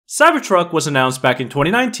Cybertruck was announced back in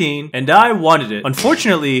 2019, and I wanted it.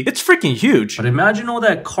 Unfortunately, it's freaking huge. But imagine all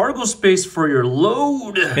that cargo space for your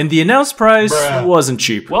load. And the announced price wasn't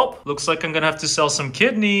cheap. Well, looks like I'm gonna have to sell some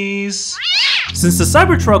kidneys. Since the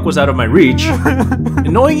Cybertruck was out of my reach,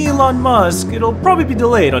 and knowing Elon Musk, it'll probably be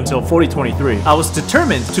delayed until 2023. I was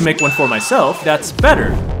determined to make one for myself that's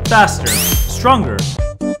better, faster, stronger,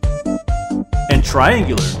 and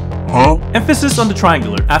triangular. Huh? Emphasis on the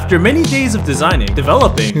triangular. After many days of designing,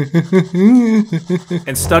 developing,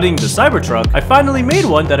 and studying the Cybertruck, I finally made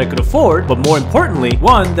one that I could afford, but more importantly,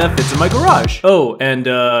 one that fits in my garage. Oh, and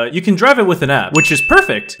you can drive it with an app, which is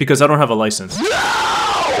perfect because I don't have a license.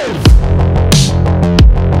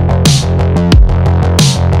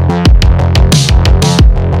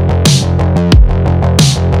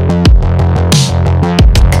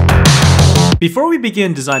 Before we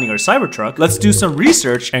begin designing our Cybertruck, let's do some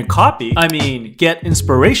research and get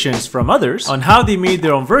inspirations from others on how they made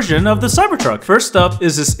their own version of the Cybertruck. First up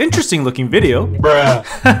is this interesting looking video.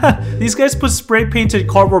 These guys put spray painted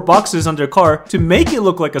cardboard boxes on their car to make it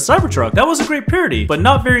look like a Cybertruck. That was a great parody, but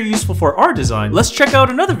not very useful for our design. Let's check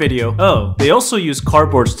out another video. Oh, they also use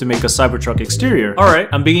cardboards to make a Cybertruck exterior. Alright,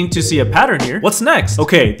 I'm beginning to see a pattern here. What's next?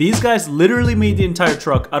 Okay, these guys literally made the entire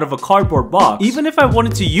truck out of a cardboard box. Even if I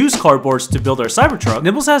wanted to use cardboards to build our Cybertruck,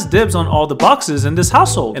 Nibbles has dibs on all the boxes in this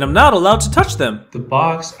household, and I'm not allowed to touch them. The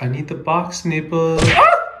box, I need the box, Nibbles.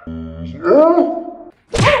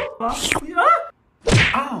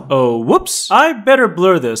 Ow. Oh, whoops. I better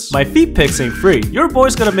blur this. My feet pics ain't free. Your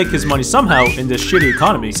boy's gotta make his money somehow in this shitty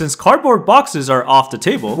economy. Since cardboard boxes are off the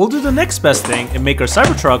table, we'll do the next best thing and make our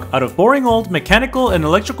Cybertruck out of boring old mechanical and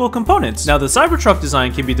electrical components. Now, the Cybertruck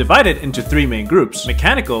design can be divided into three main groups: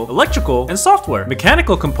 mechanical, electrical, and software.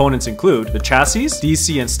 Mechanical components include the chassis,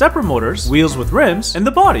 DC and stepper motors, wheels with rims, and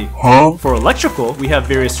the body. For electrical, we have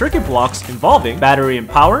various circuit blocks involving battery and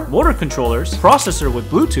power, motor controllers, processor with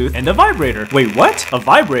Bluetooth, and a vibrator. Wait, what? A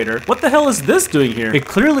vibrator? What the hell is this doing here? It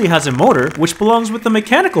clearly has a motor, which belongs with the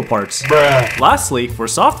mechanical parts. Lastly, for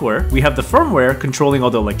software, we have the firmware controlling all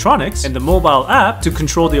the electronics, and the mobile app to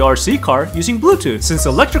control the RC car using Bluetooth. Since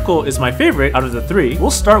electrical is my favorite out of the three, we'll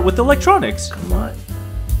start with electronics. Come on.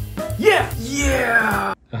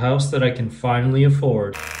 Yeah! A house that I can finally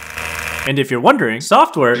afford. And if you're wondering,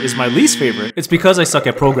 software is my least favorite. It's because I suck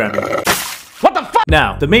at programming. What the fuck?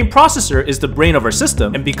 Now, the main processor is the brain of our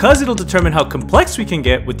system, and because it'll determine how complex we can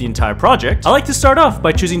get with the entire project, I like to start off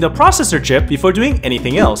by choosing the processor chip before doing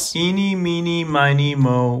anything else. Eeny, meeny, miny,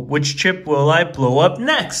 mo, which chip will I blow up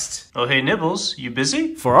next? Oh hey Nibbles, you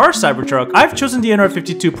busy? For our Cybertruck, I've chosen the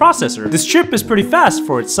NR52 processor. This chip is pretty fast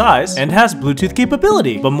for its size and has Bluetooth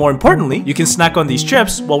capability, but more importantly, you can snack on these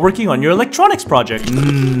chips while working on your electronics project.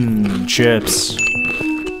 Chips.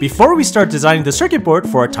 Before we start designing the circuit board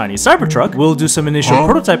for our tiny Cybertruck, we'll do some initial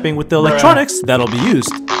prototyping with the electronics that'll be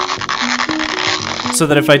used. So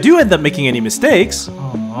that if I do end up making any mistakes...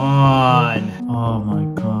 Come on. Oh my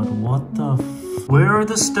god, what the f... Where are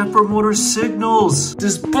the stepper motor signals?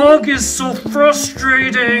 This bug is so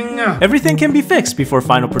frustrating! Everything can be fixed before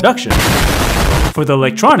final production. For the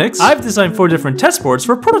electronics, I've designed 4 different test boards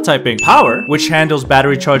for prototyping. Power, which handles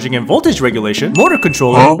battery charging and voltage regulation. Motor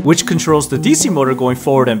controller, which controls the DC motor going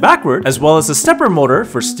forward and backward, as well as a stepper motor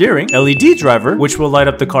for steering. LED driver, which will light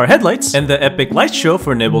up the car headlights. And the epic light show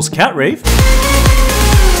for Nibbles' cat rave.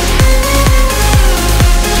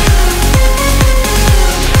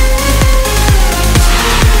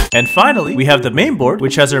 And finally, we have the main board,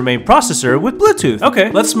 which has our main processor with Bluetooth.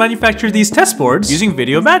 Okay, let's manufacture these test boards using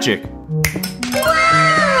video magic.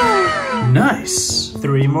 Nice.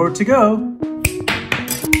 3 more to go.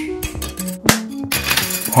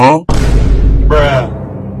 Bruh.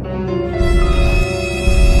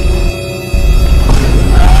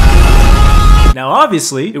 Now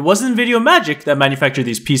obviously, it wasn't Video Magic that manufactured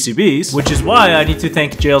these PCBs, which is why I need to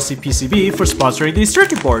thank JLC PCB for sponsoring these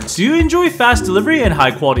circuit boards. Do you enjoy fast delivery and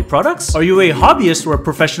high quality products? Are you a hobbyist or a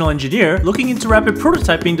professional engineer looking into rapid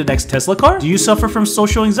prototyping the next Tesla car? Do you suffer from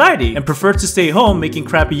social anxiety and prefer to stay home making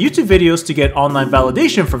crappy YouTube videos to get online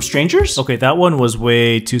validation from strangers? Okay, that one was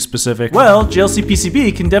way too specific. Well, JLC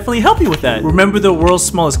PCB can definitely help you with that. Remember the world's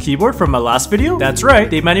smallest keyboard from my last video? That's right,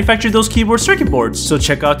 they manufacture those keyboard circuit boards, so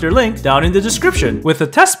check out their link down in the description. With the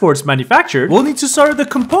test boards manufactured, we'll need to solder the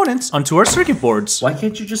components onto our circuit boards. Why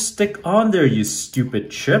can't you just stick on there, you stupid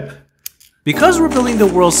chip? Because we're building the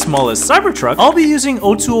world's smallest Cybertruck, I'll be using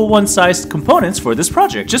O201 sized components for this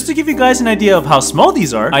project. Just to give you guys an idea of how small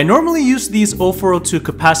these are, I normally use these 0402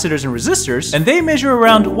 capacitors and resistors, and they measure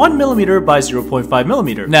around 1mm by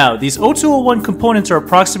 0.5mm. Now, these O201 components are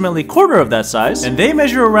approximately a quarter of that size, and they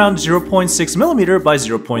measure around 0.6mm by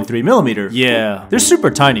 0.3mm. Yeah, they're super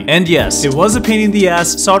tiny. And yes, it was a pain in the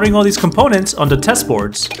ass soldering all these components on the test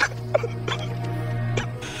boards.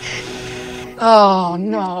 Oh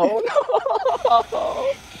no,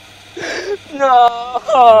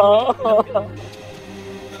 no.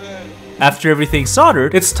 After everything's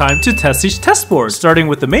soldered, it's time to test each test board, starting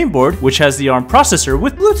with the main board, which has the ARM processor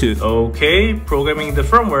with Bluetooth. Okay, programming the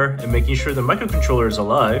firmware and making sure the microcontroller is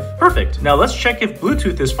alive. Perfect. Now let's check if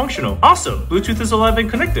Bluetooth is functional. Awesome, Bluetooth is alive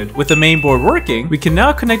and connected. With the main board working, we can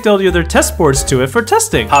now connect all the other test boards to it for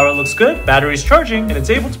testing. Power looks good, battery's charging, and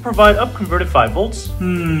it's able to provide up converted 5 volts.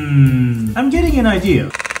 I'm getting an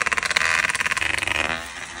idea.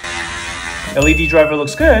 LED driver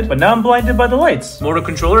looks good, but now I'm blinded by the lights. Motor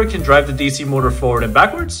controller can drive the DC motor forward and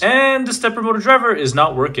backwards, and the stepper motor driver is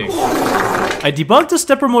not working. I debugged the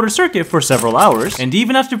stepper motor circuit for several hours, and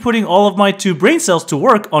even after putting all of my 2 brain cells to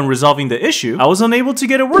work on resolving the issue, I was unable to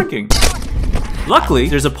get it working. Luckily,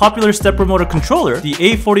 there's a popular stepper motor controller, the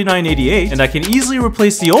A4988, and I can easily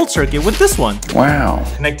replace the old circuit with this one. Wow.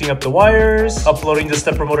 Connecting up the wires, uploading the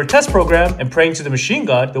stepper motor test program, and praying to the machine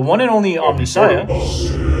god, the one and only Omnisaya.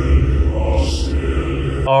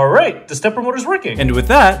 Alright, the stepper motor is working. And with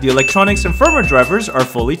that, the electronics and firmware drivers are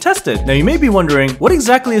fully tested. Now you may be wondering, what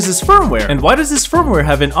exactly is this firmware? And why does this firmware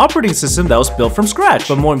have an operating system that was built from scratch?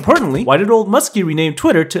 But more importantly, why did old Muskie rename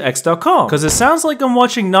Twitter to X.com? Because it sounds like I'm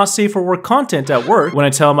watching not safe for work content at work when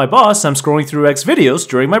I tell my boss I'm scrolling through X videos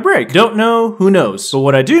during my break. Don't know, who knows? But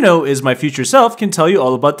what I do know is my future self can tell you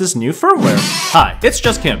all about this new firmware. Hi, it's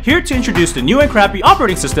Just Kim, here to introduce the new and crappy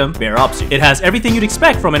operating system, BearOpsy. It has everything you'd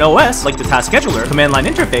expect from an OS, like the task scheduler, command line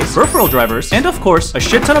interface, peripheral drivers, and of course, a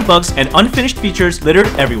shit ton of bugs and unfinished features littered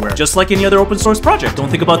everywhere. Just like any other open source project. Don't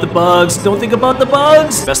think about the bugs, don't think about the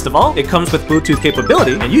bugs! Best of all, it comes with Bluetooth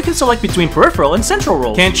capability, and you can select between peripheral and central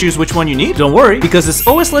roles. Can't choose which one you need? Don't worry, because this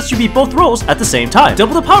OS lets you beat both roles at the same time.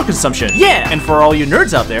 Double the power consumption, yeah! And for all you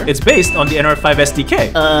nerds out there, it's based on the NR5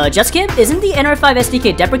 SDK. Just Kim, isn't the NR5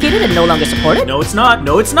 SDK deprecated and no longer supported? No, it's not.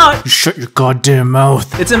 No, it's not. Shut your goddamn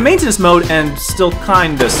mouth. It's in maintenance mode and still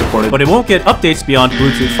kinda supported, but it won't get updates beyond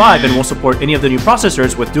Bluetooth 5 and won't support any of the new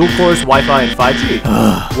processors with dual cores, Wi-Fi, and 5G.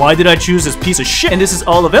 Why did I choose this piece of shit? And this is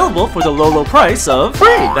all available for the low price of free.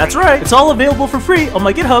 That's right. It's all available for free on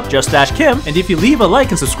my GitHub, just-Kim. And if you leave a like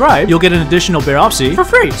and subscribe, you'll get an additional BearOpsy for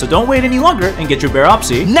free. So don't wait any longer and get your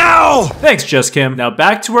BearOpsy now. Thanks, Just Kim. Now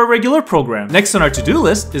back to our regular program. Next on our to-do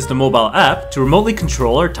list is the mobile app to remotely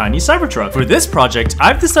control our tiny Cybertruck. For this project,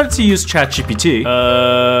 I've decided to use ChatGPT,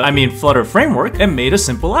 Flutter framework, and made a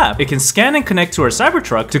simple app. It can scan and connect to our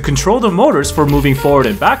Cybertruck to control the motors for moving forward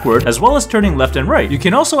and backward, as well as turning left and right. You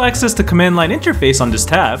can also access the command line interface on this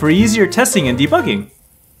tab for easier testing and debugging.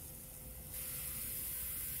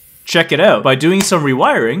 Check it out. By doing some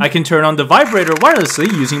rewiring, I can turn on the vibrator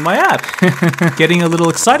wirelessly using my app. Getting a little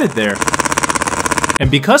excited there. And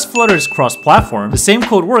because Flutter is cross-platform, the same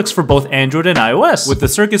code works for both Android and iOS. With the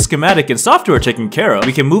circuit schematic and software taken care of,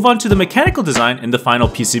 we can move on to the mechanical design and the final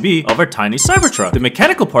PCB of our tiny Cybertruck. The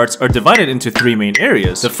mechanical parts are divided into 3 main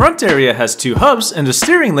areas. The front area has 2 hubs and the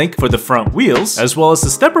steering link for the front wheels, as well as the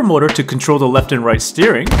stepper motor to control the left and right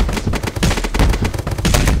steering.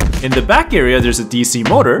 In the back area, there's a DC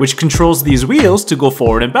motor, which controls these wheels to go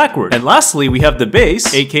forward and backward. And lastly, we have the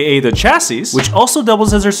base, aka the chassis, which also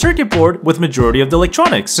doubles as our circuit board with majority of the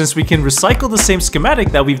electronics. Since we can recycle the same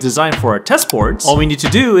schematic that we've designed for our test boards, all we need to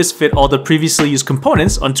do is fit all the previously used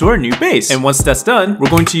components onto our new base. And once that's done,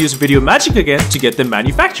 we're going to use Video Magic again to get them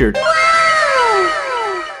manufactured.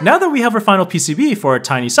 Now that we have our final PCB for our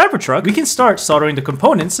tiny Cybertruck, we can start soldering the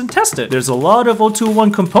components and test it. There's a lot of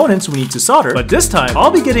O201 components we need to solder, but this time, I'll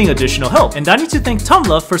be getting additional help. And I need to thank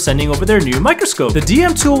TOMLOV for sending over their new microscope. The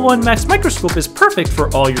DM201 Max microscope is perfect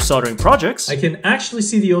for all your soldering projects. I can actually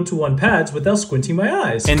see the O201 pads without squinting my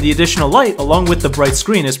eyes. And the additional light, along with the bright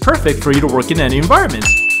screen, is perfect for you to work in any environment.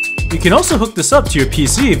 You can also hook this up to your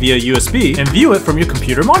PC via USB and view it from your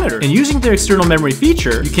computer monitor. And using the external memory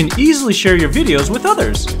feature, you can easily share your videos with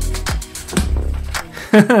others.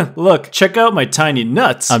 Look, check out my tiny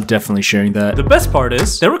nuts. I'm definitely sharing that. The best part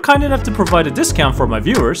is, they were kind enough to provide a discount for my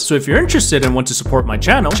viewers, so if you're interested and want to support my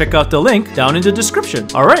channel, check out the link down in the description.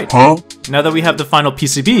 Alright. Now that we have the final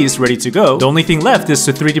PCBs ready to go, the only thing left is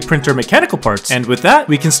to 3D printer mechanical parts. And with that,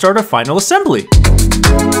 we can start our final assembly.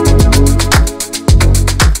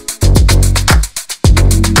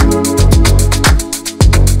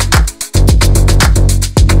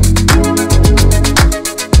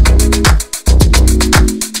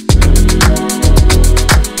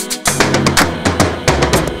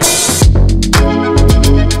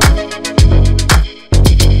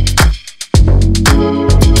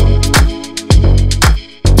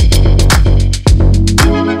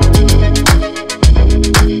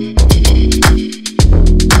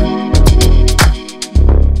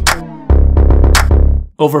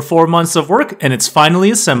 Over 4 months of work and it's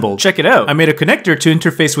finally assembled. Check it out. I made a connector to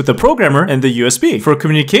interface with the programmer and the USB for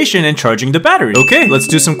communication and charging the battery. Okay, let's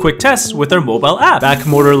do some quick tests with our mobile app. Back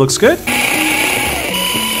motor looks good.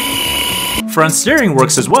 Front steering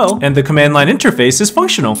works as well, and the command line interface is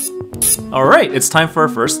functional. Alright, it's time for our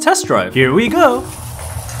first test drive. Here we go.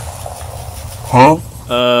 Huh?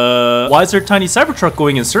 Why is our tiny Cybertruck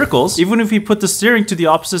going in circles, even if we put the steering to the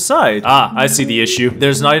opposite side? Ah, I see the issue.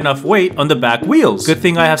 There's not enough weight on the back wheels. Good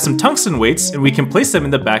thing I have some tungsten weights, and we can place them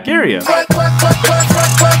in the back area.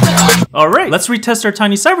 Alright, let's retest our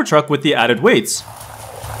tiny Cybertruck with the added weights.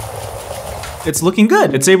 It's looking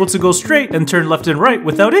good. It's able to go straight and turn left and right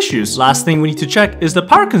without issues. Last thing we need to check is the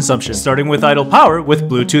power consumption, starting with idle power with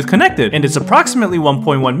Bluetooth connected. And it's approximately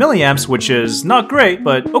 1.1 milliamps, which is not great,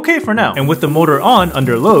 but okay for now. And with the motor on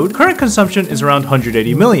under load, current consumption is around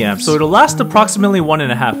 180 milliamps. So it'll last approximately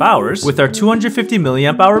 1.5 hours with our 250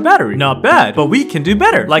 milliamp hour battery. Not bad, but we can do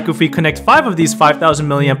better. Like if we connect 5 of these 5,000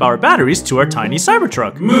 milliamp hour batteries to our tiny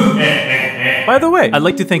Cybertruck. By the way, I'd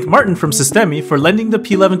like to thank Martin from Systemi for lending the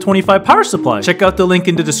P1125 power supply. Check out the link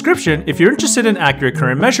in the description if you're interested in accurate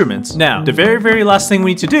current measurements. Now, the very last thing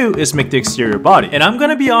we need to do is make the exterior body. And I'm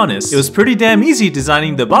gonna be honest, it was pretty damn easy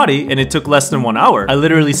designing the body and it took less than 1 hour. I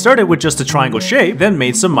literally started with just a triangle shape, then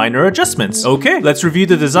made some minor adjustments. Okay, let's review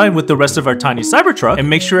the design with the rest of our tiny Cybertruck and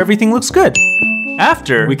make sure everything looks good.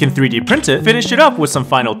 After, we can 3D print it, finish it up with some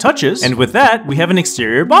final touches, and with that, we have an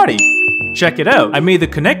exterior body. Check it out, I made the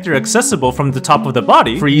connector accessible from the top of the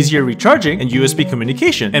body for easier recharging and USB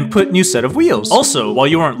communication, and put new set of wheels. Also, while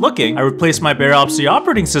you aren't looking, I replaced my BearOpsy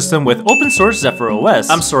operating system with open source Zephyr OS.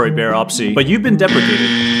 I'm sorry BearOpsy, but you've been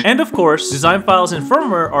deprecated. And of course, design files and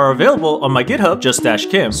firmware are available on my GitHub,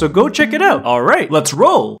 just-kim, so go check it out. Alright, let's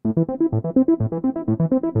roll!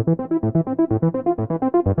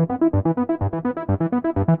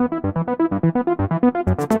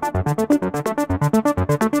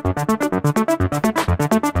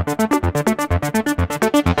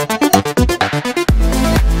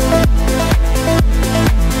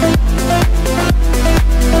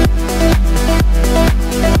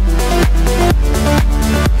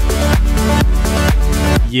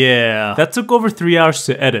 Yeah, that took over 3 hours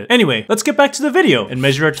to edit. Anyway, let's get back to the video and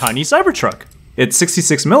measure our tiny Cybertruck. It's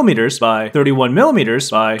 66mm by 31mm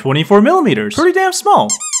by 24mm. Pretty damn small.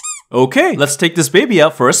 Okay, let's take this baby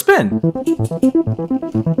out for a spin.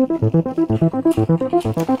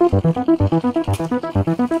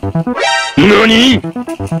 NANI?!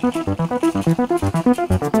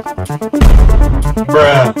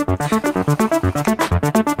 Bruh.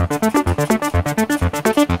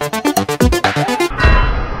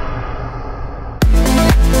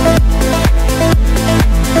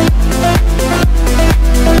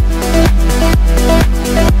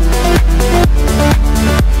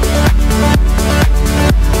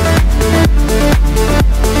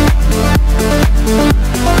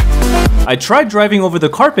 I tried driving over the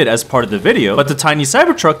carpet as part of the video, but the tiny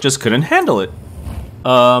Cybertruck just couldn't handle it.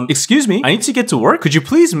 Excuse me, I need to get to work. Could you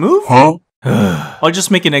please move? Huh? I'll just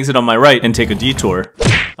make an exit on my right and take a detour.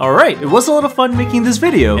 Alright, it was a lot of fun making this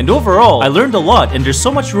video, and overall, I learned a lot and there's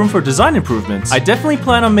so much room for design improvements. I definitely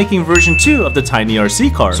plan on making version 2 of the tiny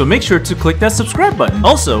RC car, so make sure to click that subscribe button.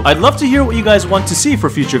 Also, I'd love to hear what you guys want to see for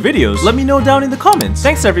future videos. Let me know down in the comments.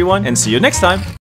 Thanks everyone, and see you next time!